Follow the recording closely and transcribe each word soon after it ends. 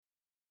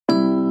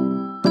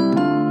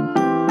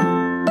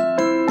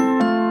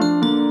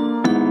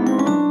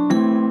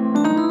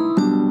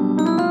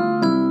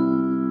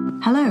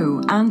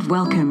and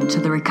welcome to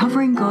the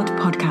Recovering God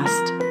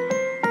podcast.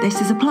 This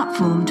is a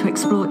platform to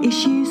explore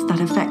issues that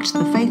affect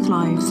the faith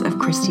lives of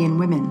Christian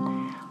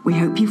women. We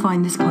hope you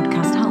find this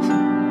podcast helpful.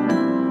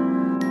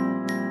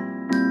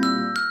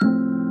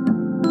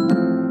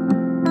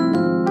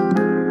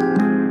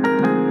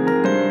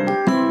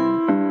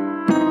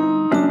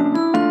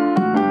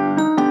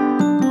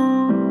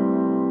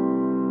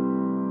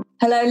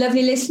 Hello,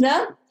 lovely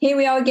listener. Here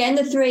we are again,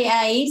 the three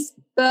A's,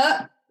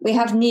 but we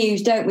have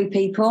news, don't we,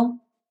 people?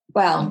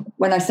 Well,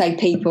 when I say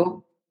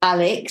people,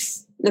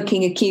 Alex,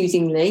 looking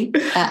accusingly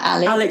at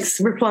Alex.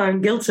 Alex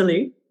replying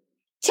guiltily.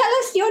 Tell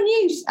us your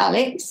news,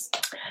 Alex.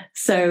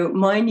 So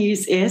my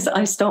news is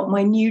I start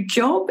my new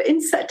job in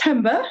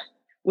September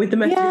with the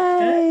Methodist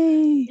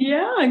Church.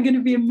 Yeah, I'm going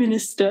to be a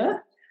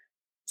minister.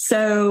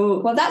 So,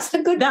 well, that's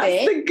the good bit.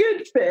 That's the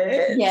good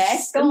bit.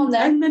 Yes, go on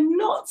then. And the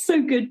not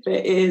so good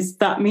bit is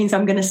that means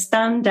I'm going to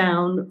stand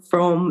down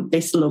from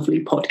this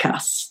lovely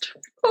podcast.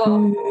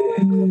 Oh,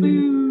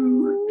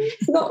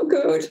 it's not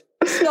good.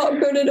 It's not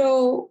good at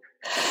all.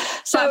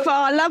 So for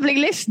our lovely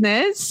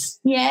listeners,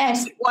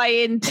 yes,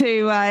 way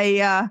into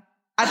a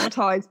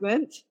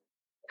advertisement.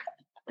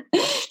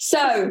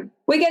 So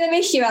we're going to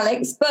miss you,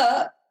 Alex.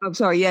 But I'm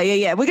sorry.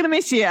 Yeah. We're going to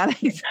miss you,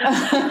 Alex.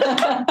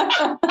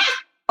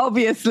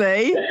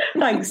 Obviously.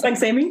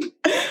 Thanks, Amy.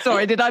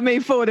 Sorry, did I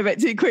move forward a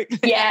bit too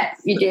quickly? Yeah,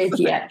 you did,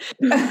 yeah.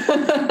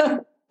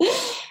 Moving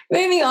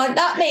on,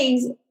 that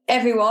means,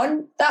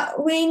 everyone,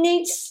 that we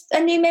need a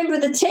new member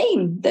of the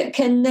team that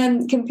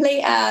can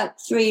complete our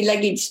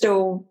three-legged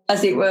stool,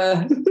 as it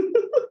were.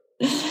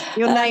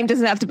 Your name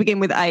doesn't have to begin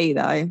with A,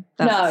 though.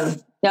 No,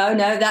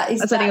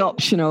 that's only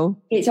optional.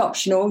 It's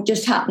optional,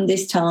 just happened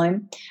this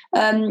time.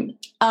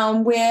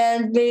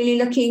 We're really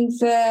looking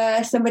for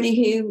somebody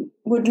who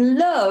would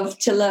love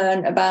to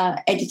learn about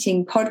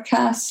editing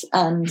podcasts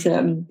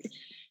and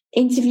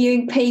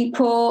interviewing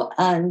people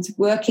and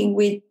working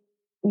with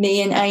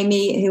me and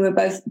Amy, who are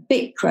both a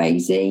bit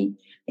crazy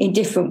in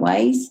different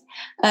ways.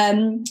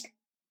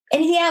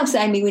 Anything else,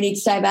 Amy, we need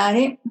to say about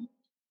it?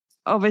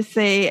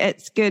 Obviously,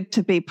 it's good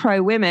to be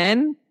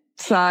pro-women.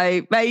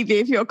 So maybe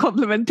if you're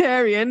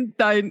complementarian,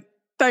 don't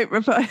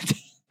refer to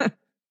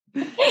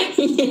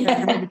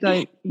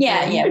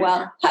Yeah.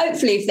 Well,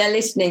 hopefully if they're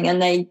listening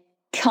and they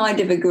kind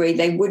of agree,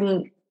 they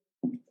wouldn't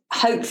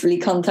hopefully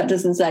contact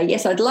us and say,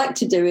 yes, I'd like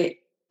to do it,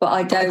 but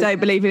I don't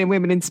believe in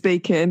women in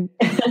speaking.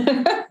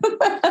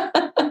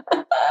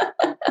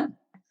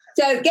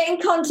 So get in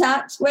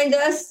contact with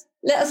us,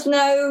 let us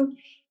know.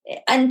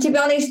 And to be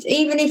honest,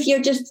 even if you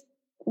just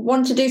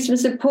want to do some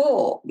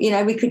support,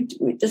 we could,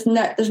 there's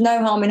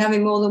no harm in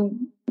having more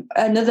than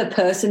another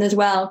person as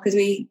well, because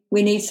we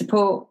need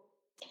support.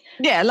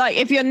 Yeah, like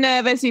if you're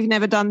nervous, you've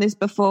never done this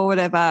before,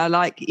 whatever,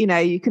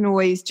 you can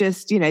always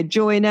just,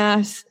 join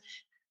us.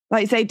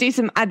 Like say, do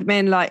some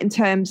admin, like in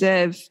terms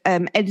of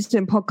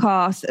editing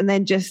podcasts, and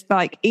then just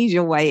ease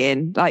your way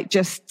in,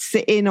 just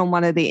sit in on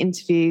one of the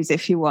interviews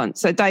if you want.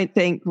 So don't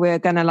think we're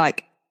going to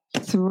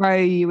throw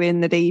you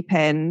in the deep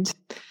end.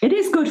 It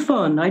is good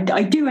fun.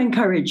 I do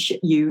encourage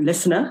you,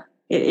 listener.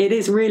 It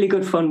is really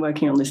good fun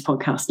working on this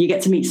podcast. You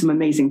get to meet some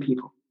amazing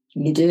people.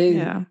 You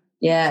do.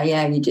 Yeah,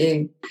 you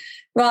do.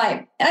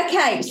 Right.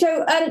 Okay.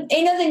 So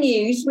in other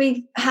news,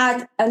 we've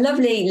had a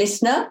lovely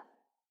listener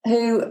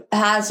who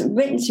has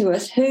written to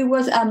us who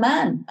was a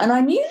man. And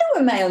I knew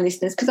there were male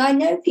listeners because I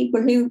know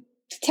people who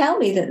tell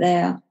me that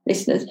they are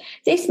listeners.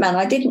 This man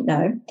I didn't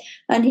know.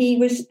 And he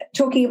was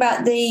talking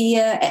about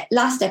the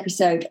last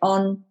episode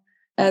on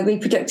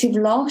reproductive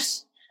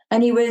loss.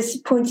 And he was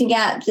pointing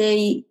out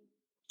the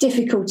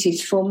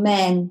difficulties for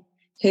men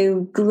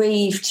who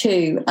grieve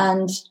too.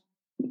 And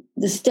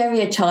the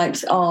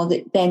stereotypes are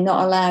that they're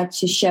not allowed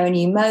to show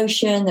any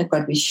emotion. They've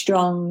got to be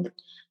strong.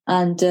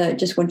 And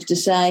just wanted to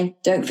say,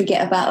 don't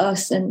forget about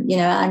us and,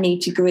 our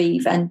need to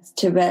grieve and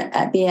to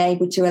be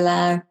able to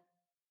allow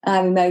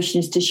our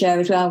emotions to show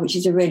as well, which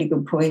is a really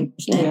good point.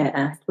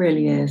 Yeah, it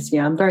really is.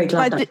 Yeah, I'm very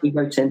glad that he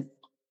wrote in.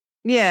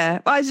 Yeah,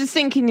 I was just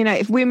thinking,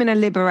 if women are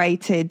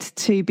liberated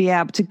to be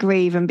able to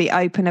grieve and be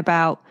open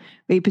about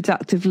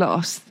reproductive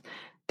loss,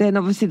 then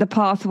obviously the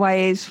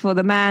pathway is for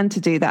the man to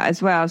do that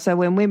as well. So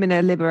when women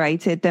are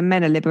liberated, then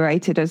men are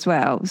liberated as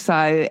well.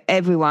 So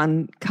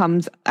everyone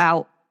comes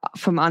out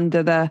from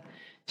under the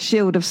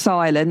shield of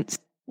silence.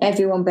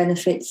 Everyone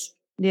benefits.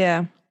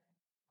 Yeah.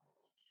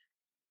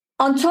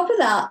 On top of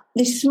that,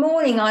 this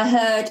morning I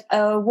heard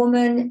a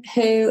woman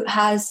who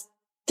has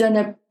done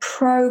a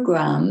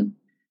program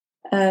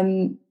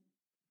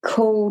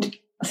called,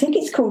 I think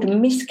it's called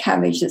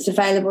Miscarriage, that's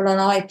available on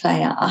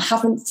iPlayer. I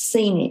haven't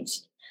seen it,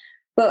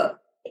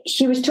 but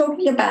she was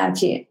talking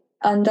about it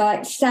and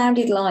it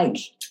sounded like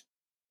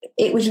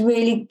it was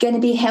really going to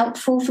be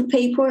helpful for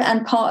people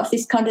and part of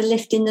this kind of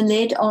lifting the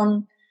lid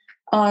on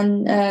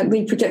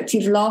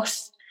reproductive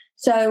loss.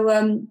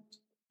 So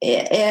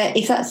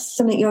if that's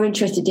something you're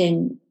interested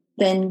in,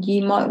 then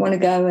you might want to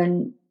go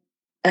and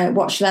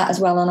watch that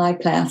as well on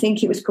iPlayer. I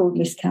think it was called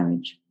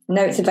Miscarriage. I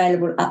know it's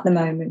available at the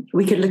moment.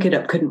 We could look it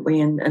up, couldn't we,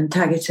 and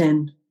tag it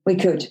in? We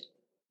could.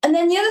 And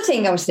then the other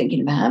thing I was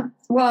thinking about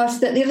was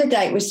that the other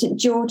day it was St.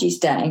 George's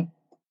Day,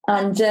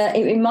 and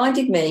it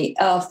reminded me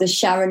of the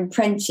Sharon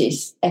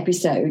Prentice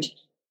episode,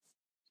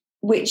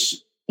 which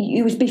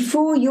it was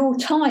before your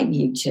time,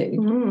 you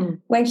two,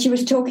 when she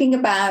was talking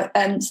about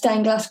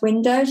stained glass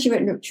windows. She'd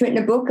written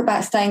a book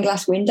about stained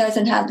glass windows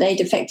and how they'd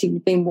effectively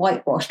been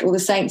whitewashed. All the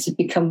saints had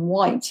become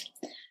white.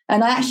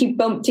 And I actually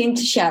bumped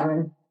into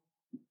Sharon,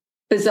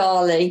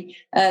 bizarrely,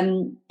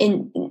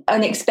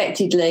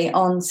 unexpectedly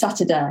on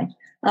Saturday.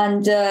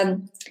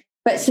 And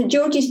but St.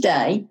 George's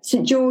Day,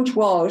 St. George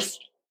was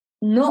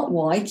not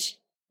white,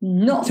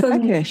 not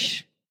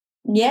Turkish.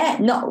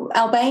 Not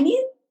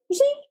Albanian, is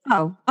he?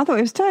 Oh, I thought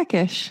it was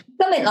Turkish.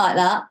 Something like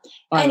that.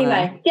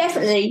 Anyway,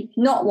 definitely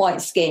not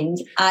white-skinned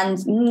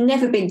and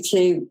never been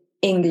to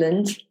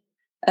England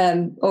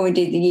or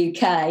indeed the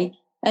UK.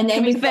 And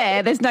then to be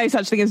fair, there's no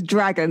such thing as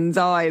dragons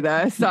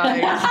either. So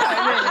the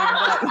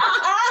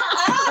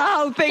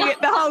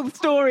whole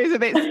story is a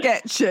bit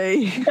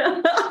sketchy.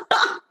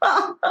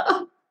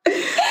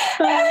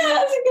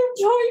 That's a good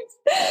point.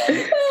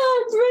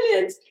 Oh,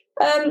 brilliant.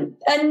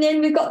 And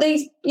then we've got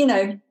these,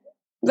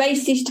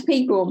 racist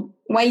people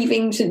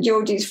waving St.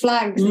 George's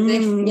flags as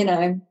if,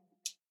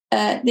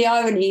 the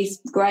irony is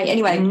great.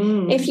 Anyway,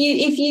 if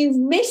you've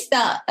missed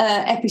that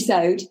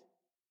episode,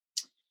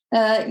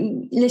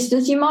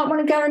 listeners, you might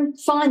want to go and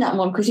find that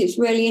one because it's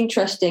really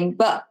interesting.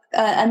 But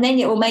and then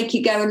it will make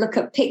you go and look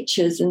at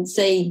pictures and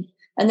see.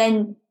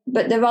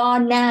 But there are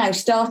now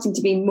starting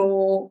to be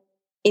more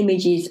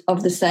images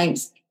of the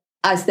saints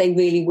as they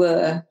really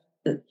were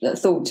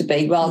thought to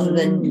be, rather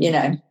than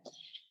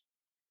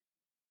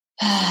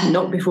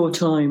not before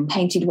time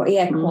painted.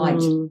 Quite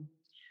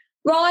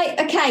right.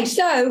 Okay,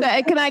 so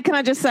can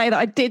I just say that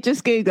I did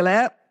just Google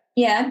it?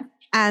 Yeah.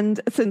 And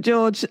St.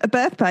 George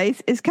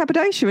birthplace is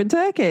Cappadocia in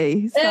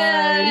Turkey. So.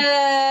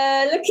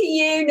 Look at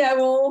you,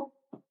 Noel.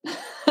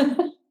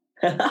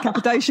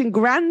 Cappadocian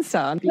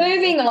grandson.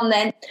 Moving on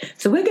then.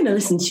 So we're going to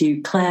listen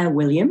to Clare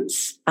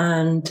Williams,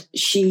 and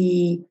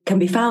she can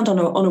be found on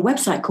a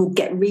website called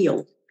Get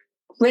Real.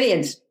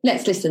 Brilliant.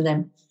 Let's listen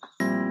then.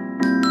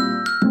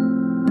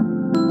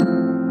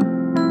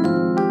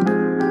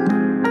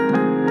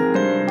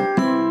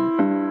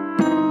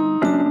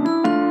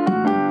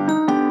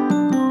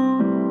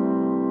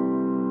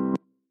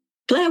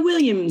 Clare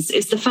Williams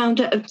is the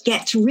founder of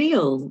Get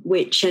Real,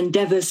 which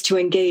endeavours to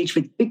engage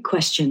with big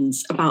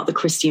questions about the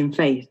Christian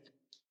faith.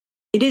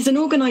 It is an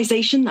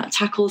organisation that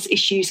tackles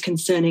issues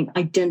concerning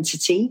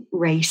identity,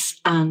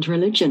 race, and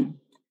religion.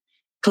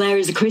 Clare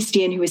is a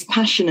Christian who is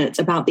passionate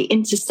about the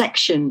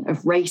intersection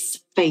of race,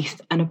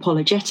 faith, and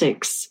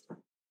apologetics.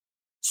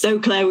 So,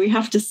 Clare, we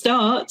have to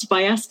start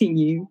by asking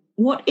you,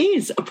 what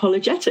is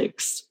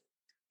apologetics?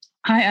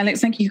 Hi, Alex.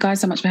 Thank you guys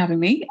so much for having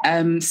me.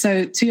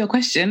 So to your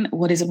question,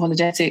 what is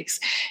apologetics?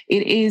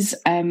 It is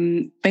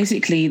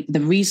basically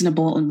the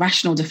reasonable and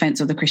rational defense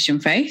of the Christian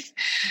faith.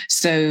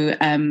 So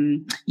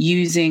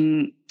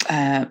using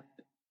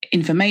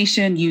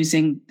information,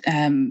 using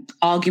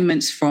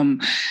arguments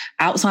from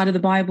outside of the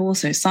Bible,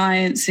 so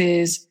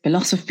sciences,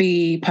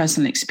 philosophy,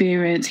 personal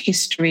experience,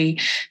 history,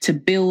 to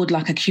build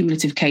like a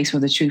cumulative case for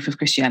the truth of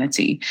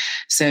Christianity.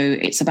 So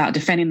it's about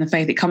defending the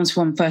faith. It comes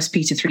from 1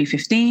 Peter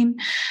 3:15,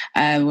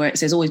 where it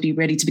says, always be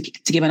ready to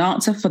give an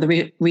answer for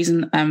the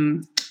reason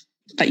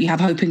that you have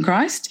hope in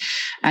Christ.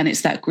 And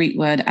it's that Greek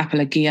word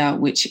apologia,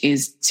 which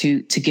is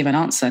to give an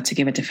answer, to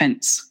give a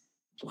defense.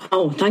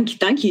 Wow,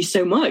 thank you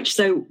so much.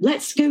 So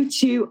let's go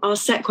to our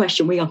set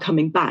question. We are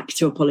coming back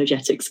to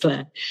apologetics,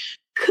 Clare.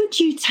 Could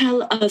you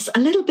tell us a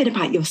little bit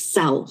about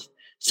yourself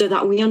so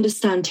that we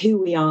understand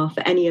who we are for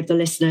any of the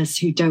listeners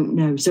who don't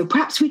know? So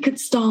perhaps we could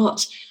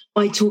start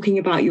by talking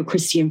about your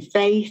Christian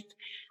faith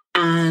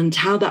and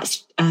how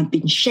that's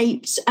been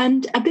shaped,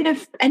 and a bit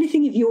of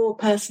anything of your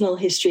personal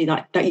history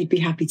that you'd be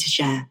happy to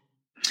share.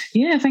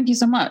 Yeah, thank you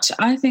so much.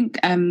 I think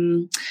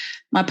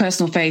my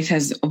personal faith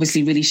has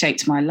obviously really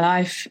shaped my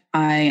life.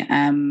 I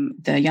am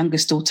the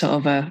youngest daughter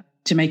of a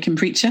Jamaican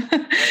preacher.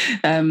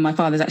 My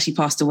father's actually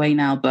passed away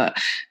now, but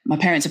my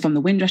parents are from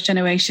the Windrush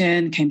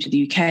generation, came to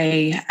the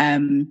UK,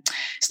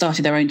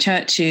 started their own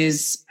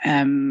churches,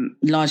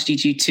 largely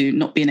due to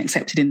not being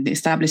accepted in the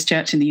established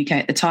church in the UK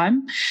at the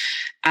time,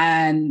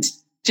 and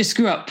just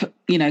grew up,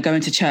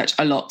 going to church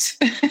a lot.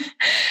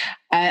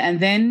 And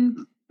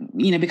then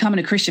becoming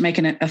a Christian,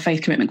 making a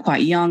faith commitment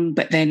quite young,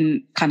 but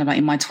then kind of like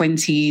in my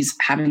 20s,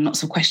 having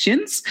lots of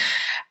questions.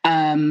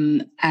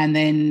 And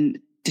then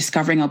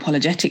discovering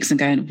apologetics and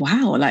going,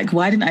 wow, like,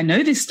 why didn't I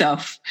know this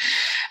stuff?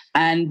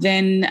 And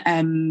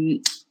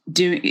then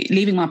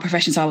leaving my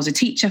profession. So I was a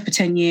teacher for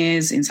 10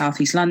 years in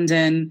Southeast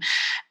London.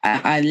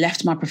 I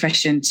left my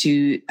profession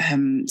to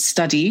do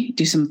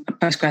some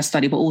postgrad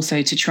study, but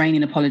also to train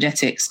in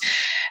apologetics.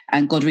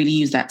 And God really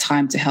used that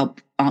time to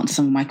help answer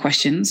some of my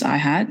questions I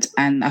had.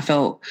 And I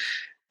felt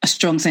a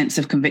strong sense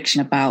of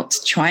conviction about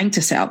trying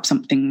to set up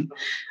something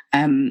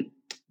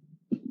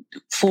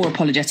for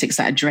apologetics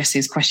that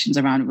addresses questions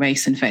around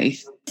race and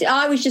faith.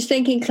 I was just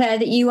thinking, Clare,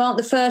 that you aren't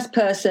the first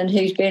person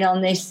who's been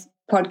on this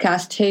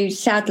podcast who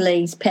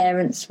sadly his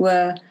parents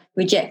were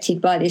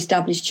rejected by the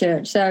established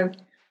church. So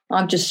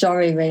I'm just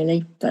sorry,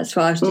 really. That's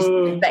why I was just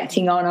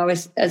reflecting on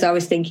as I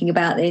was thinking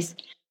about this.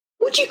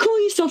 Would you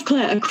call yourself,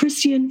 Claire, a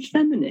Christian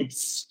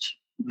feminist?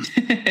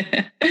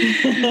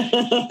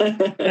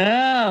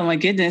 Oh my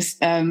goodness,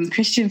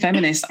 Christian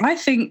feminist. I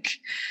think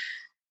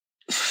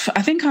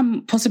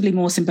I'm possibly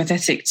more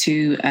sympathetic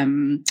to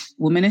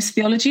womanist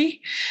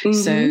theology.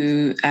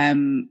 So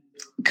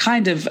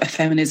kind of a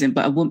feminism,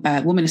 but a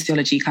womanist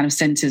theology kind of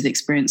centers the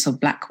experience of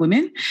Black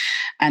women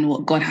and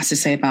what God has to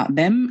say about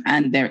them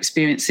and their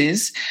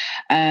experiences.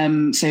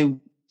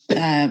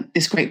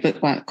 This great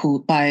book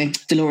by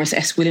Dolores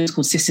S. Williams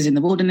called Sisters in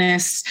the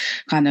Wilderness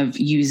kind of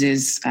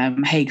uses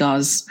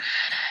Hagar's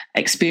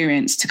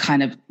experience to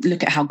kind of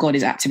look at how God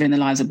is active in the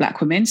lives of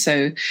Black women.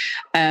 So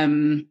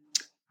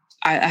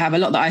I have a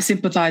lot that I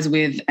sympathize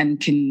with and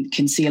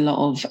can see a lot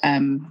of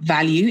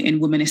value in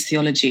womanist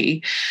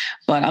theology,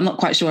 but I'm not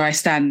quite sure where I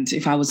stand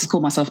if I was to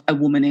call myself a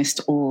womanist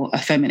or a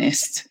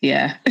feminist.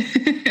 Yeah.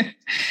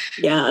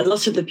 Yeah, a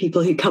lot of the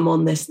people who come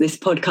on this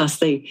podcast,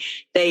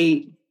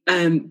 they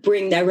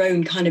bring their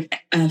own kind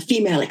of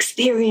female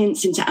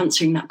experience into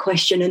answering that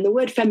question. And the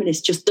word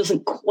feminist just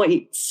doesn't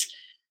quite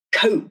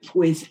cope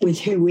with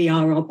who we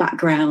are, our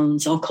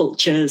backgrounds, our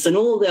cultures, and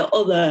all the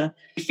other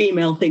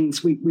female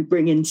things we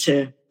bring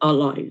into our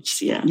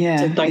lives. Yeah.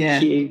 So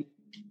thank you.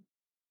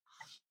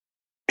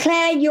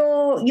 Claire,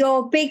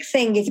 your big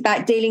thing is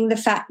about dealing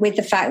with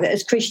the fact that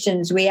as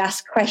Christians we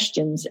ask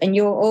questions, and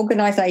your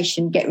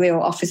organisation Get Real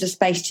offers a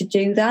space to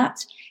do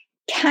that.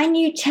 Can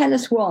you tell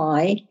us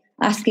why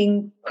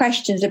asking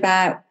questions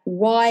about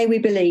why we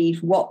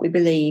believe what we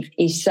believe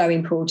is so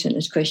important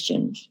as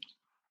Christians?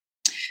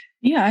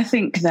 Yeah, I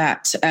think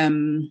that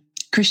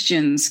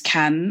Christians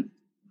can,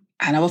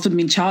 and I've often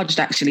been charged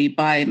actually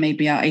by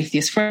maybe our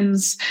atheist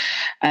friends,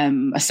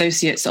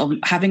 associates, of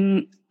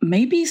having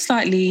maybe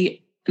slightly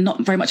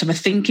not very much of a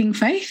thinking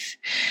faith.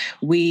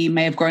 We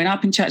may have grown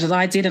up in church as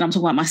I did, and I'm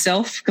talking about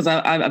myself because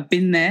I've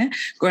been there,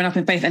 grown up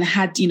in faith and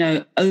had,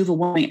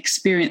 overwhelming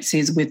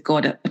experiences with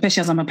God,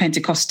 especially as I'm a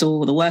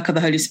Pentecostal, the work of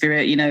the Holy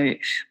Spirit,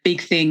 big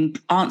thing,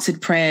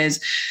 answered prayers,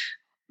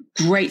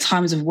 great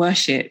times of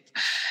worship.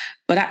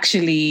 But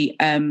actually,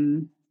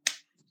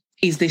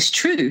 is this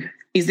true?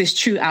 Is this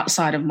true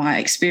outside of my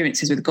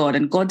experiences with God?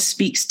 And God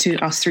speaks to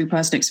us through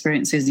personal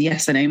experiences,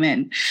 yes and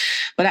amen.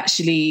 But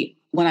actually,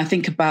 when I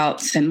think about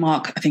St.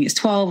 Mark, I think it's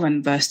 12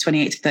 and verse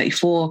 28 to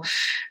 34,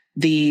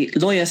 the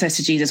lawyer says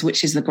to Jesus,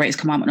 which is the greatest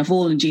commandment of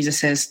all? And Jesus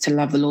says to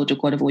love the Lord your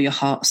God of all your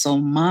heart, soul,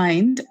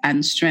 mind,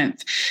 and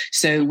strength.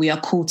 So we are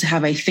called to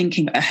have a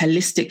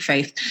holistic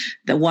faith,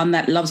 the one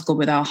that loves God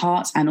with our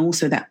hearts, and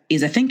also that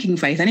is a thinking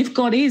faith. And if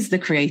God is the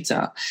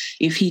creator,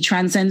 if he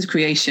transcends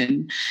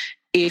creation,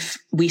 if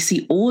we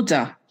see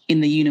order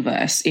in the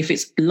universe, if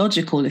it's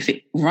logical, if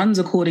it runs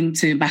according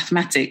to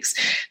mathematics,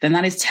 then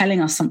that is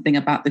telling us something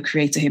about the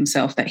creator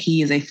himself, that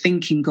he is a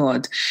thinking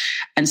God.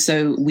 And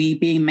so we,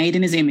 being made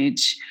in his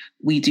image,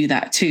 we do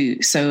that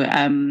too. So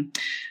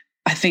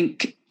I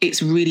think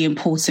it's really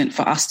important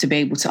for us to be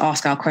able to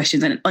ask our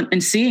questions,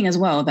 and seeing as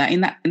well that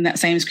in that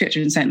same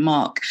scripture in St.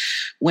 Mark,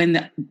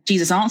 when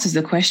Jesus answers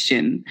the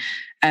question,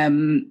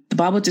 the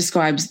Bible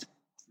describes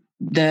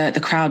the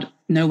crowd,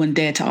 no one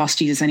dared to ask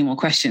Jesus any more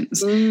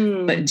questions.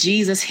 But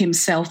Jesus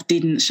himself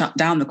didn't shut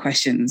down the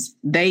questions.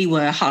 They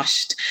were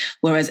hushed.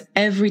 Whereas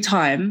every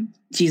time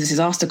Jesus is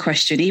asked a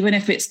question, even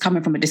if it's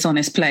coming from a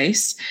dishonest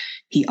place,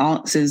 he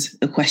answers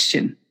the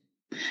question.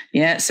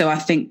 Yeah. So I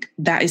think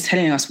that is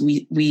telling us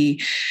we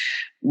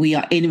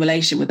are in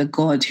relation with a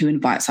God who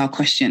invites our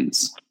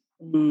questions.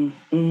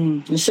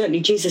 And certainly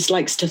Jesus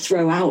likes to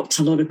throw out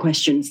a lot of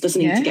questions,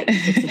 doesn't he? To get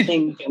people to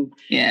think. And,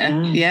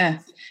 yeah.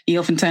 He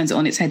often turns it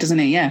on its head, doesn't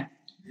he? Yeah.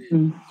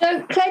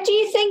 So, Claire, do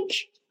you think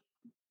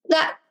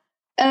that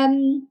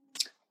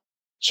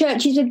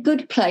church is a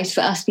good place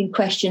for asking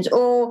questions,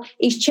 or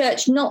is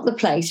church not the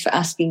place for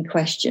asking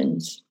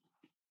questions?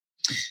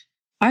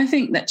 I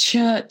think that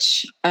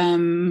church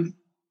can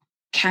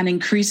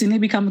increasingly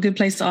become a good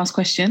place to ask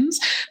questions,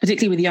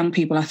 particularly with young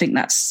people. I think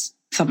that's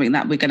something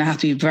that we're going to have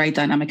to be very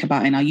dynamic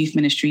about in our youth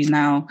ministries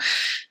now.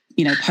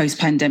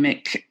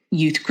 Post-pandemic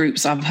youth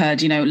groups, I've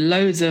heard,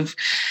 loads of,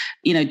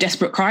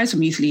 desperate cries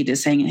from youth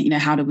leaders saying,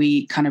 how do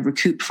we kind of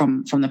recoup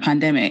from the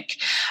pandemic?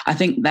 I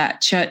think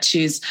that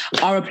churches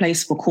are a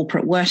place for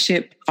corporate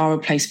worship, are a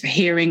place for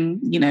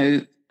hearing,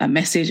 a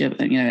message,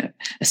 a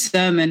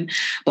sermon,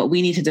 but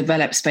we need to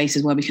develop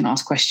spaces where we can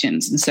ask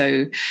questions. And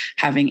so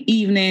having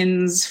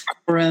evenings,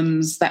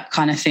 forums, that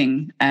kind of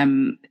thing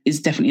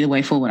is definitely the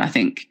way forward, I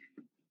think.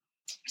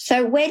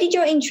 So where did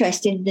your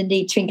interest in the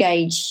need to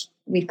engage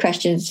with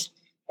questions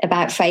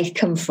about faith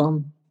come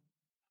from?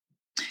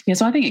 Yeah,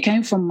 so I think it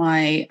came from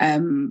my,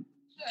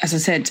 as I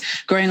said,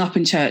 growing up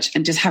in church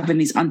and just having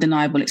these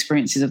undeniable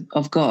experiences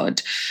of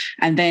God,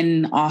 and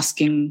then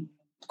asking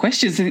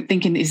questions and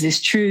thinking, is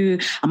this true?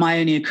 Am I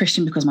only a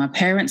Christian because my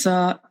parents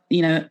are,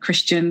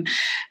 Christian?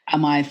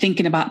 Am I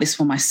thinking about this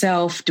for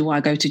myself? Do I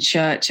go to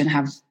church and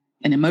have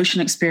an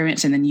emotional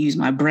experience and then use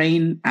my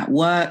brain at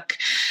work?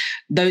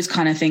 Those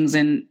kind of things.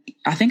 And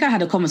I think I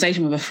had a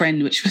conversation with a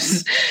friend, which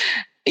was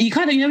you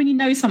kind of, when you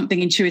know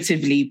something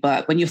intuitively,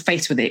 but when you're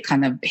faced with it, it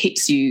kind of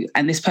hits you.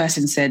 And this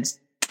person said,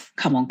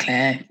 come on,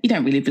 Claire, you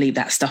don't really believe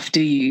that stuff,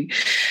 do you?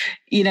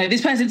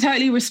 This person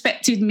totally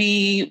respected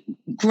me.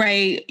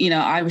 Great.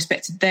 I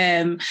respected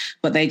them,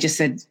 but they just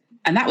said,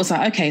 and that was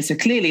like, okay, so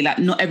clearly like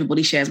not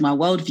everybody shares my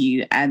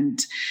worldview.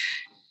 And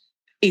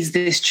is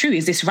this true?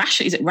 Is this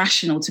rational? Is it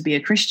rational to be a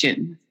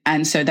Christian?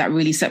 And so that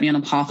really set me on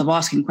a path of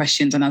asking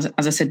questions. And as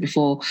I said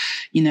before,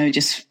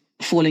 just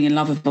falling in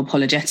love with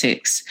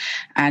apologetics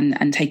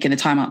and taking the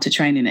time out to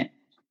train in it.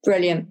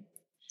 Brilliant.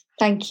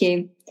 Thank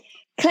you.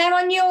 Claire,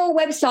 on your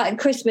website at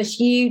Christmas,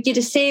 you did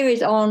a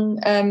series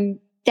on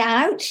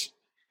doubt.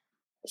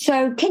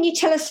 So can you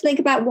tell us something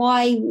about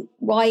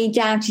why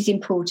doubt is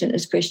important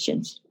as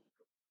Christians?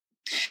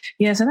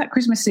 Yeah, so that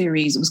Christmas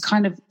series was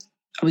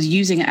I was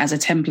using it as a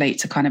template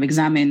to kind of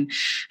examine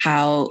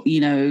how,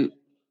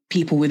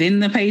 people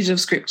within the page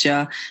of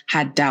scripture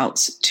had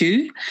doubts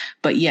too,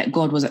 but yet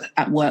God was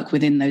at work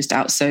within those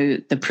doubts. So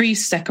the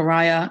priest,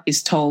 Zechariah,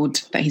 is told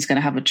that he's going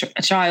to have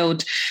a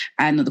child.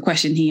 And the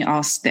question he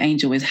asks the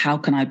angel is, how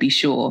can I be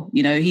sure?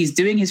 He's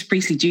doing his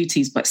priestly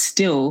duties, but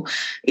still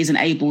isn't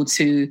able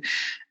to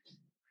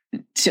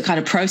kind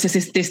of process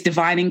this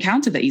divine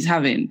encounter that he's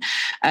having.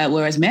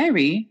 Whereas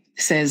Mary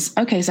says,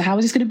 okay, so how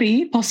is this going to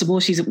be possible?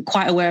 She's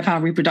quite aware of how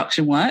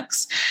reproduction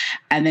works.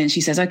 And then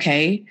she says,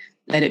 okay,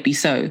 let it be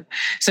so.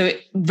 So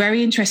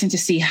very interesting to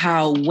see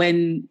how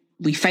when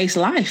we face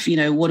life,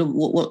 what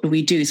do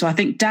we do? So I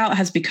think doubt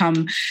has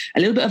become a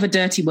little bit of a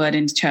dirty word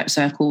in church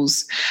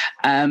circles.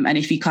 And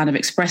if you kind of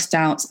express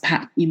doubts,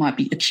 perhaps you might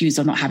be accused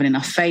of not having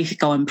enough faith,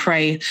 go and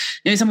pray.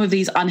 Some of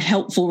these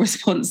unhelpful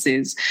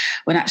responses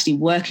when actually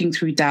working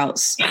through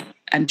doubts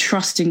and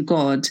trusting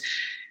God,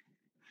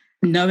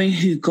 knowing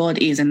who God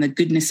is and the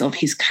goodness of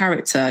his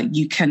character,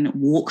 you can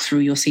walk through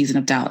your season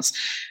of doubts.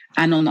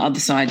 And on the other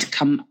side,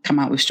 come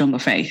out with stronger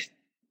faith.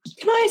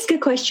 Can I ask a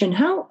question?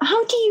 How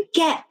do you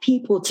get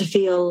people to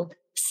feel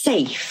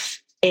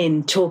safe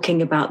in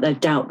talking about their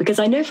doubt? Because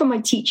I know from my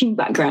teaching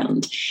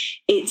background,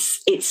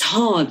 it's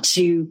hard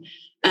to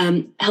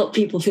help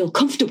people feel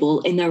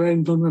comfortable in their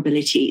own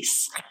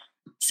vulnerabilities.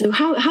 So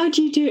how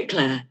do you do it,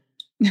 Claire?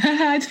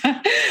 I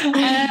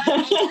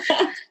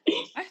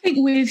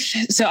think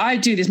so I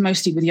do this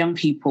mostly with young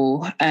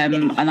people,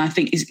 and I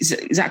think it's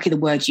exactly the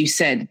word you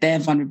said, their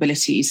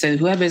vulnerability. So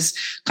whoever's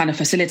kind of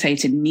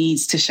facilitated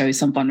needs to show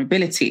some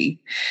vulnerability,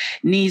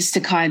 needs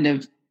to kind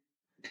of,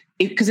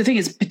 because the thing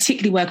is,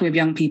 particularly working with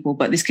young people,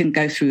 but this can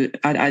go through,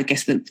 I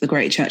guess, the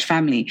greater church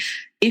family.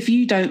 If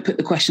you don't put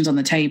the questions on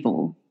the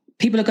table,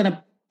 people are going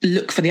to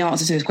look for the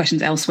answers to those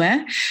questions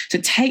elsewhere. So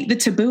take the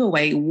taboo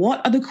away. What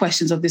are the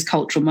questions of this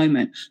cultural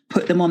moment?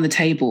 Put them on the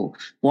table.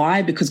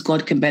 Why? Because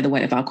God can bear the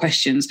weight of our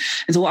questions.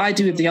 And so what I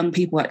do with the young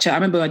people at church, I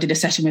remember I did a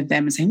session with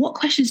them and saying, what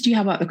questions do you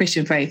have about the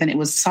Christian faith? And it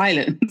was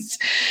silence.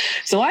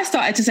 So I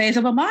started to say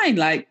some of mine,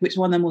 like which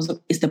one of them was,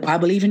 is the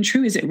Bible even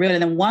true? Is it real?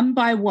 And then one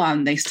by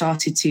one, they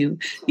started to,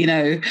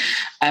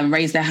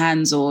 raise their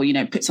hands or,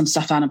 put some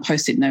stuff down on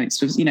Post-it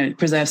notes with,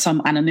 preserve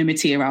some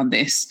anonymity around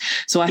this.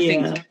 So I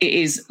think it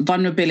is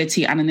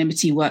vulnerability,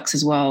 anonymity works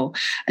as well.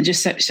 And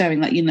just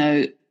showing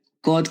that,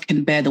 God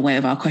can bear the weight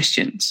of our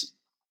questions.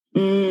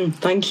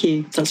 Thank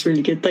you. That's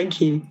really good. Thank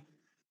you.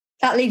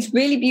 That leads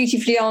really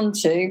beautifully on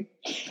to,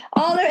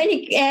 are there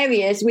any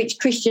areas which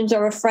Christians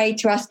are afraid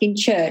to ask in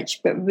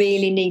church, but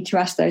really need to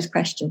ask those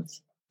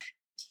questions?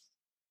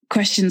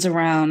 Questions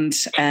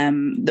around,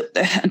 and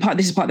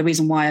this is part of the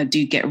reason why I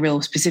do get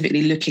real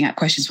specifically looking at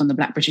questions from the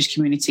Black British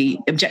community,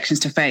 objections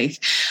to faith.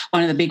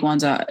 One of the big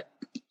ones are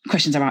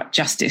questions about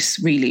justice,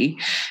 really.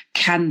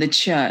 Can the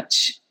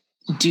church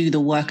do the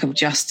work of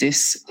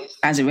justice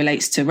as it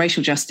relates to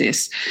racial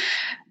justice?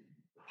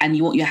 And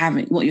what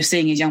you're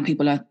seeing is young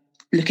people are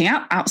looking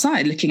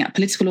outside, looking at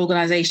political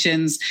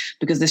organizations,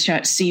 because the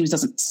church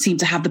doesn't seem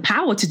to have the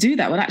power to do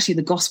that. Well, actually,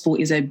 the gospel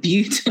is a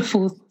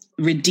beautiful,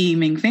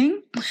 redeeming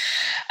thing.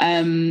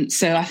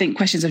 So I think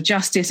questions of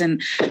justice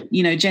and,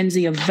 Gen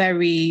Z are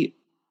very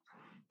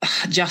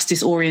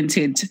justice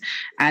oriented,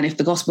 and if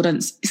the gospel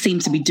doesn't seem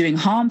to be doing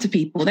harm to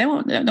people, they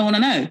don't want to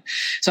know.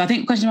 So I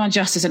think questions around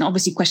justice and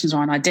obviously questions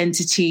around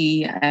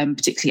identity,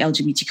 particularly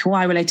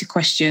LGBTQI related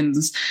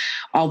questions.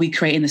 Are we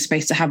creating the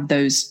space to have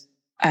those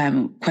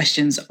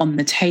questions on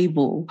the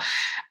table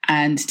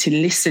and to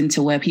listen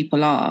to where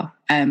people are,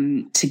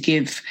 to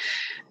give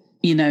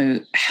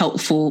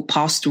helpful,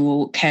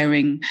 pastoral,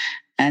 caring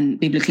and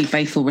biblically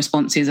faithful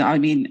responses? I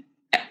mean,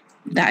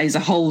 that is a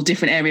whole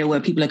different area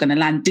where people are going to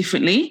land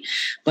differently.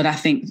 But I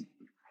think,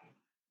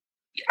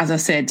 as I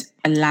said,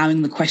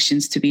 allowing the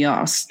questions to be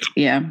asked.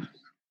 Yeah.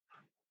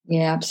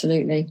 Yeah,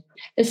 absolutely.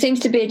 There seems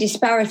to be a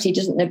disparity,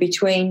 doesn't there,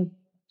 between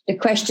the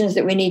questions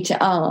that we need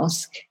to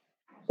ask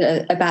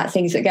about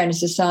things that go into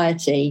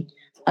society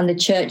and the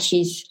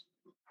church's.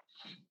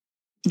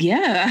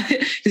 Yeah,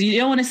 because you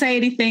don't want to say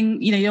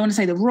anything, you don't want to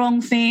say the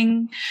wrong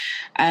thing.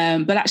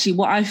 But actually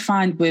what I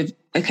find with,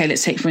 okay,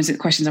 let's take, for instance,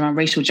 questions around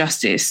racial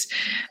justice.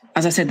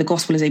 as I said, the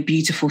gospel is a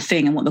beautiful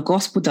thing. And what the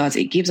gospel does,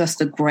 it gives us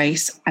the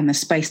grace and the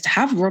space to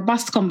have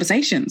robust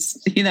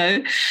conversations. You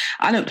know,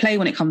 I don't play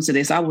when it comes to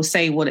this. I will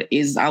say what it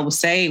is. I will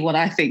say what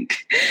I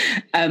think.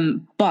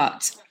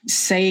 But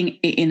saying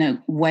it in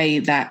a way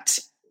that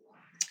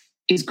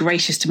is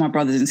gracious to my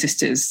brothers and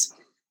sisters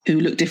who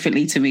look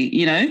differently to me,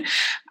 you know,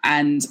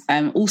 and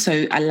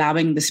also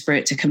allowing the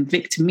Spirit to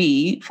convict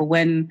me for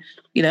when,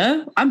 you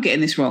know, I'm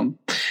getting this wrong.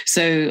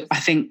 So I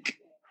think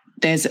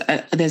there's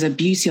a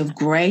beauty of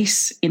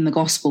grace in the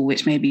gospel,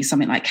 which maybe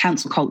something like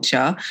cancel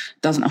culture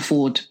doesn't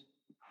afford.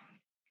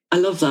 I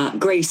love that.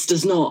 Grace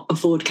does not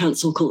afford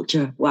cancel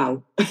culture.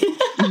 Wow.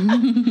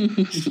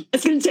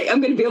 It's going to take,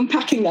 I'm going to be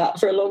unpacking that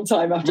for a long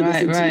time after this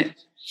interview. Right.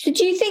 So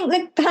do you think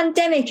the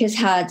pandemic has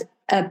had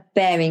a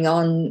bearing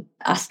on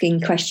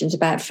asking questions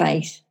about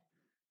faith?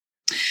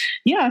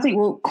 Yeah, I think,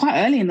 well,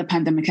 quite early in the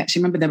pandemic, actually,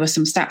 remember there were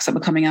some stats that were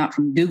coming out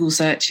from Google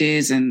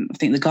searches, and I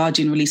think The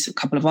Guardian released a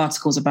couple of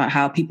articles about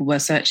how people were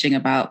searching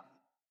about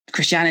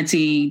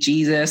Christianity,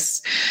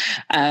 Jesus,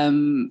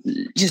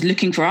 just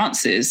looking for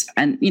answers.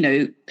 And, you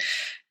know,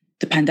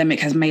 the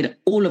pandemic has made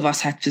all of us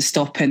have to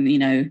stop and, you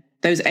know,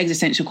 those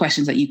existential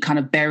questions that you kind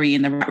of bury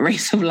in the rat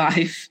race of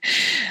life.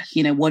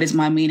 You know, what is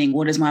my meaning?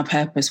 What is my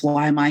purpose?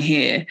 Why am I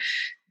here?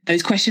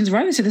 Those questions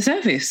rose to the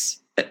surface.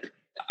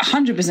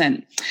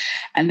 100%.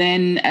 And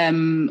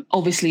then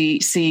obviously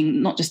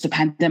seeing not just the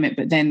pandemic,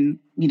 but then,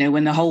 you know,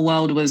 when the whole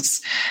world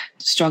was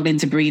struggling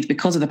to breathe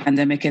because of the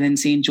pandemic, and then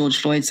seeing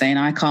George Floyd saying,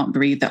 I can't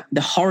breathe,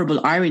 the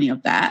horrible irony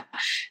of that.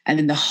 And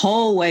then the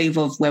whole wave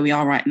of where we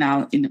are right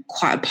now in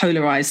quite a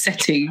polarized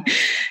setting.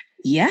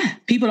 Yeah,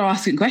 people are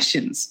asking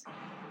questions.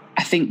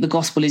 I think the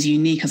gospel is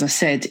unique, as I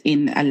said,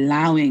 in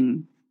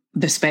allowing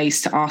the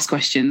space to ask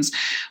questions,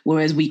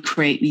 whereas we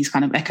create these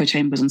kind of echo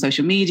chambers on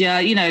social media,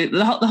 you know,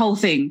 the whole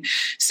thing.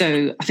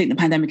 So I think the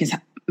pandemic has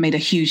made a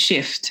huge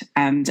shift,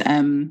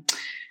 and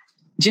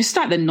just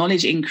like the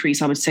knowledge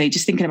increase, I would say,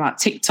 just thinking about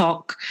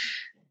TikTok,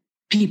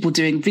 people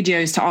doing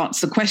videos to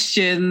answer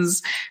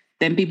questions,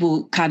 then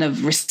people kind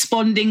of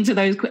responding to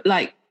those,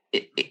 like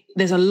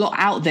there's a lot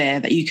out there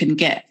that you can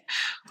get.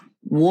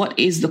 What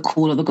is the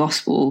call of the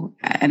gospel,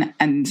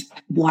 and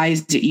why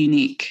is it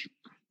unique?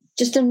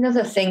 Just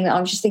another thing that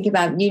I'm just thinking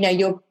about, you know,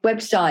 your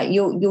website,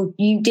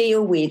 you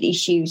deal with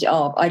issues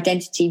of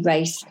identity,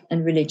 race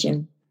and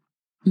religion.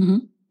 Mm-hmm.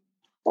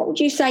 What would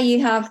you say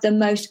you have the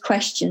most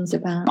questions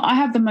about? I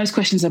have the most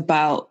questions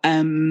about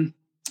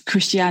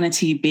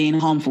Christianity being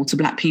harmful to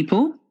Black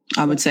people,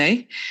 I would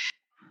say.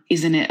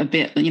 Isn't it a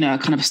bit, you know, a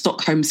kind of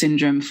Stockholm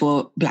syndrome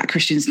for Black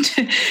Christians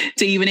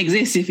to even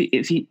exist,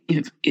 if you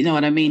know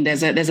what I mean?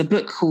 There's a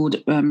book called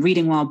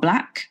Reading While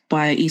Black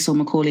by Esau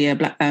Macaulay, a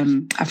Black,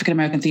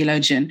 African-American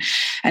theologian,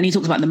 and he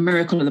talks about the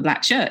miracle of the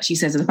Black church. He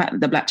says the fact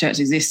that the Black church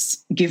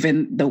exists,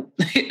 given the,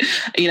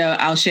 you know,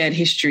 our shared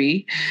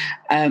history,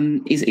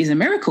 is a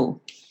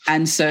miracle.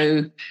 And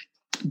so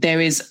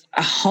there is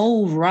a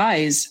whole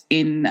rise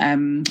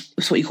in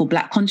what you call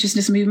Black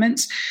consciousness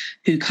movements,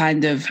 who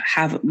kind of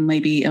have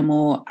maybe a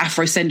more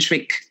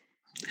Afrocentric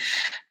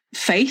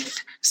faith.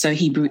 So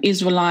Hebrew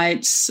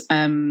Israelites,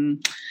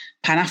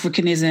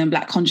 Pan-Africanism,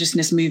 Black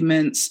consciousness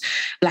movements,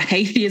 Black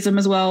atheism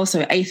as well.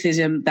 So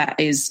atheism, that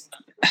is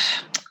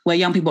where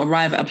young people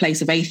arrive at a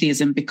place of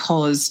atheism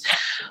because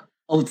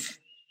of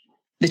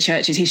the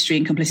church's history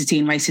and complicity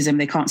in racism.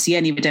 They can't see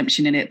any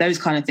redemption in it, those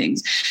kind of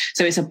things.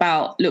 So it's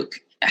about, look,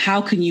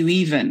 how can you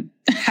even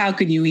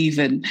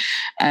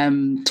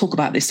talk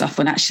about this stuff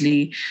when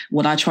actually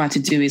what I try to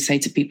do is say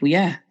to people,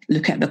 yeah,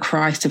 look at the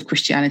Christ of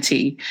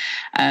Christianity,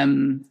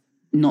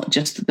 not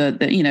just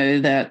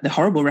the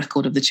horrible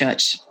record of the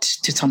church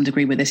to some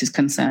degree where this is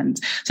concerned.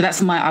 So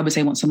that's I would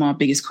say, one of our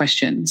biggest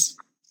questions.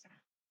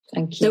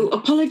 Thank you. So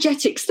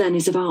apologetics then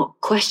is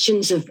about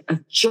questions of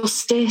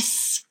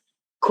justice,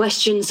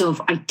 questions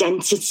of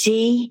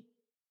identity.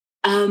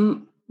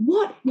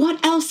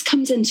 What else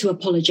comes into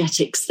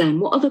apologetics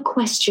then? What other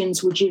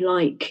questions would you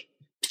like?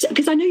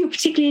 Because I know you're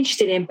particularly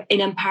interested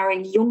in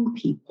empowering young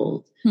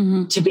people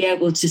to be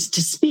able to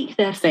speak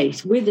their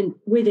faith with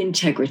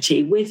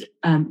integrity, with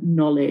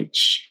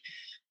knowledge.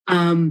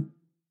 And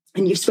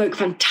you spoke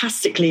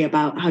fantastically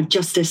about how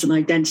justice and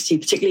identity,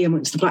 particularly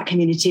amongst the Black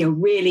community, are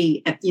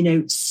really,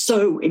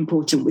 so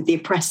important with the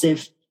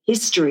oppressive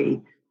history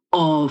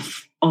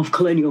of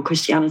colonial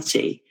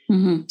Christianity.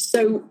 Mm-hmm.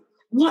 So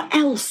what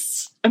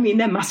else? I mean,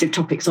 they're massive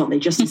topics, aren't they?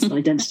 Justice and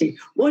identity.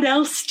 What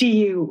else do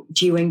you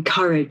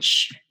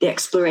encourage the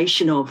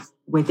exploration of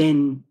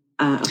within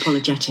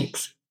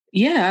apologetics?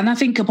 Yeah, and I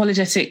think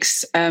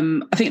apologetics,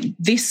 I think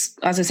this,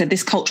 as I said,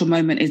 this cultural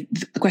moment, is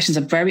the questions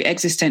are very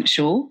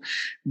existential,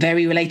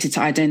 very related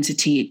to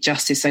identity,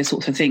 justice, those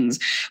sorts of things.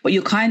 But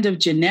your kind of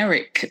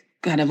generic,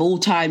 kind of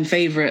all-time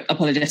favorite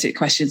apologetic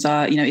questions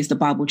are, is the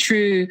Bible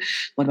true?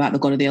 What about the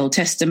God of the Old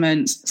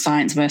Testament?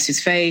 Science versus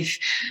faith?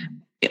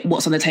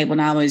 What's on the table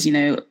now is,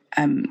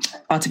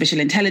 artificial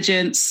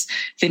intelligence,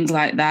 things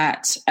like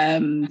that.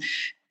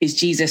 Is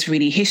Jesus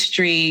really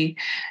history?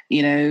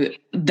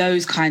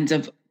 Those kinds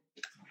of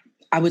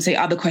I would say,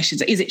 other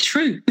questions. Is it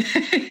true?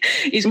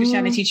 Is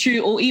Christianity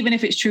true? Or even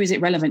if it's true, is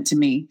it relevant to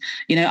me?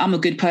 You know, I'm a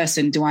good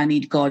person. Do I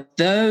need God?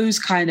 Those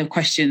kind of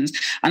questions.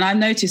 And I've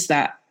noticed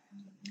that,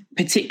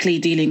 particularly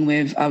dealing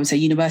with, I would say,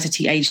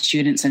 university age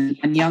students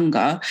and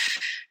younger,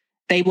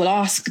 they will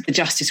ask the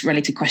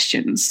justice-related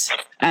questions.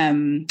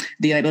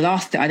 They will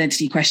ask the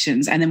identity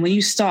questions. And then when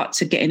you start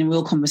to get in a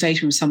real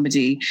conversation with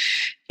somebody,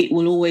 it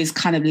will always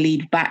kind of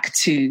lead back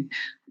to,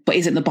 but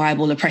isn't the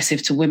Bible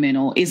oppressive to women?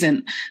 Or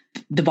isn't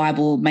the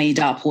Bible made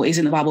up? Or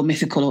isn't the Bible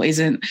mythical? Or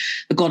isn't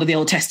the God of the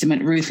Old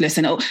Testament ruthless?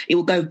 And it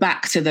will go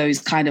back to those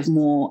kind of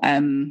more,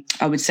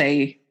 I would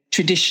say,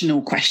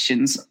 traditional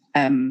questions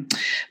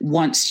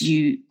once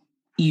you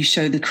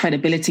show the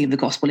credibility of the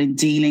gospel in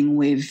dealing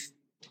with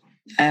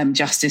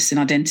justice and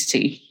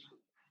identity.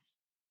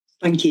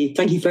 Thank you.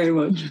 Thank you very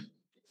much.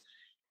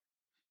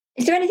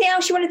 Is there anything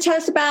else you want to tell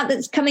us about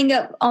that's coming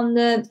up on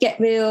the Get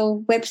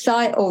Real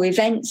website, or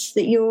events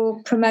that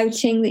you're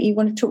promoting that you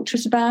want to talk to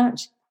us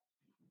about?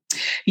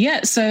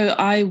 Yeah, so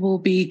I will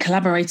be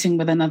collaborating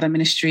with another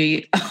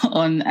ministry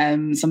on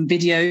some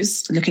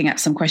videos, looking at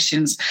some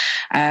questions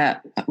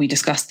we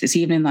discussed this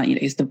evening, like,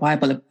 is the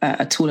Bible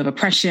a tool of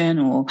oppression,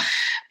 or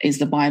is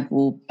the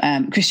Bible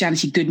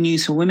Christianity good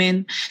news for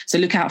women? So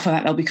look out for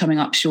that. They'll be coming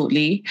up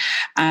shortly.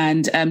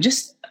 And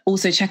just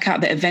also check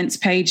out the events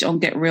page on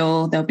Get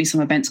Real. There'll be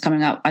some events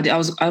coming up.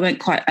 I went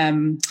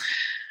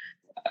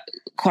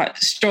quite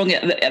strong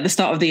at the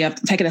start of the year. I've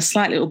taken a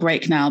slight little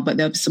break now, but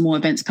there'll be some more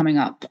events coming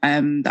up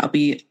that'll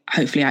be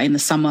hopefully out in the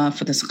summer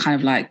for this kind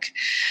of like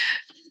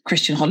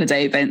Christian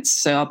holiday events.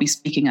 So I'll be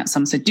speaking at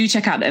some. So do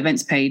check out the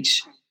events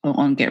page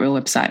on Get Real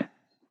website.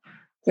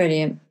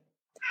 Brilliant.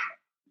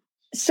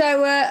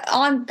 So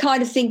I'm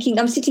kind of thinking,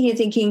 I'm sitting here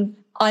thinking,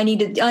 I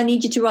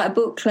need you to write a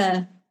book,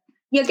 Claire.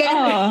 You're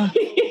going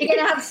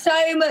to have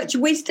so much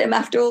wisdom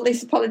after all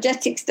this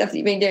apologetic stuff that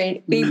you've been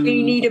doing.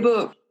 We need a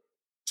book.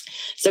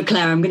 So,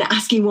 Claire, I'm going to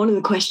ask you one of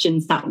the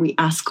questions that we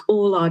ask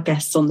all our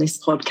guests on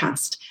this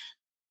podcast.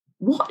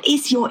 What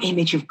is your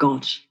image of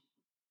God?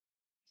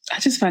 I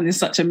just find this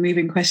such a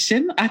moving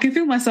question. I can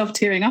feel myself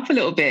tearing up a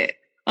little bit.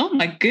 Oh,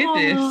 my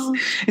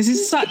goodness. This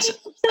is such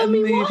a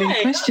moving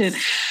question.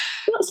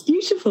 That's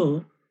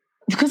beautiful.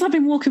 Because I've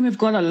been walking with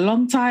God a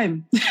long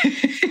time.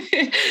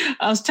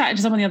 I was chatting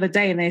to someone the other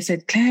day and they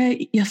said, Claire,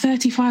 you're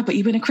 35, but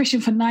you've been a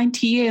Christian for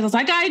 90 years. I was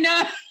like, I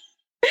know.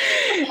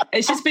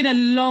 It's just been a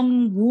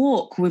long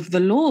walk with the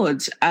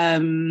Lord.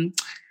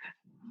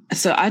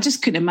 So I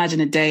just couldn't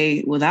imagine a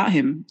day without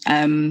him.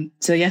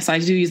 So yes, I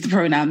do use the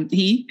pronoun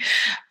he.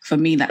 For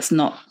me, that's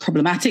not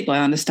problematic, but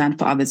I understand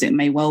for others it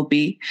may well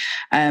be.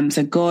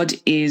 So God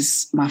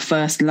is my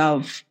first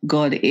love.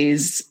 God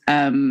is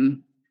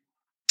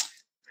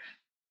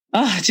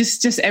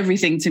just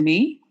everything to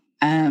me.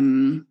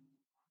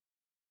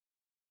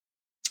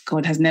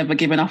 God has never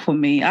given up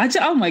on me.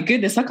 Oh my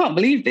goodness, I can't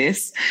believe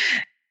this.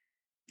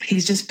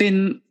 He's just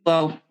been,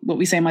 well, what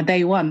we say, my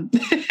day one.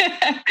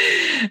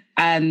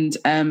 And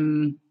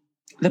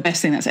the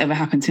best thing that's ever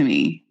happened to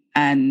me,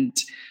 and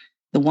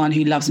the one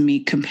who loves me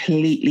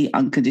completely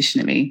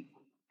unconditionally.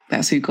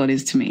 That's who God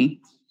is to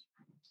me.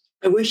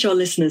 I wish our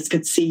listeners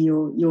could see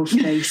your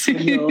face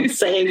when you're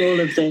saying all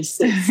of this.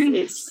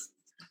 It's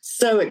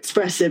so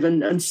expressive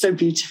and so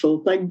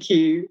beautiful. Thank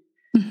you.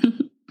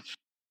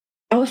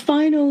 Our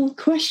final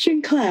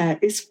question, Claire,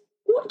 is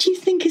what do you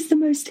think is the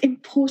most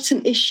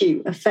important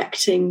issue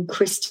affecting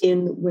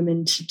Christian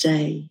women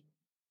today?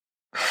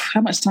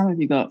 How much time have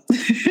you got?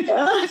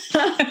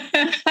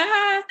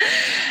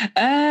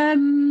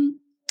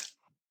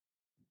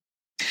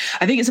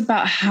 I think it's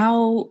about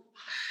how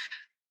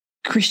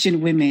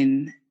Christian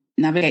women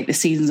navigate the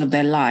seasons of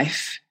their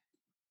life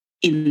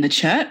in the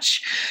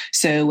church.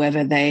 So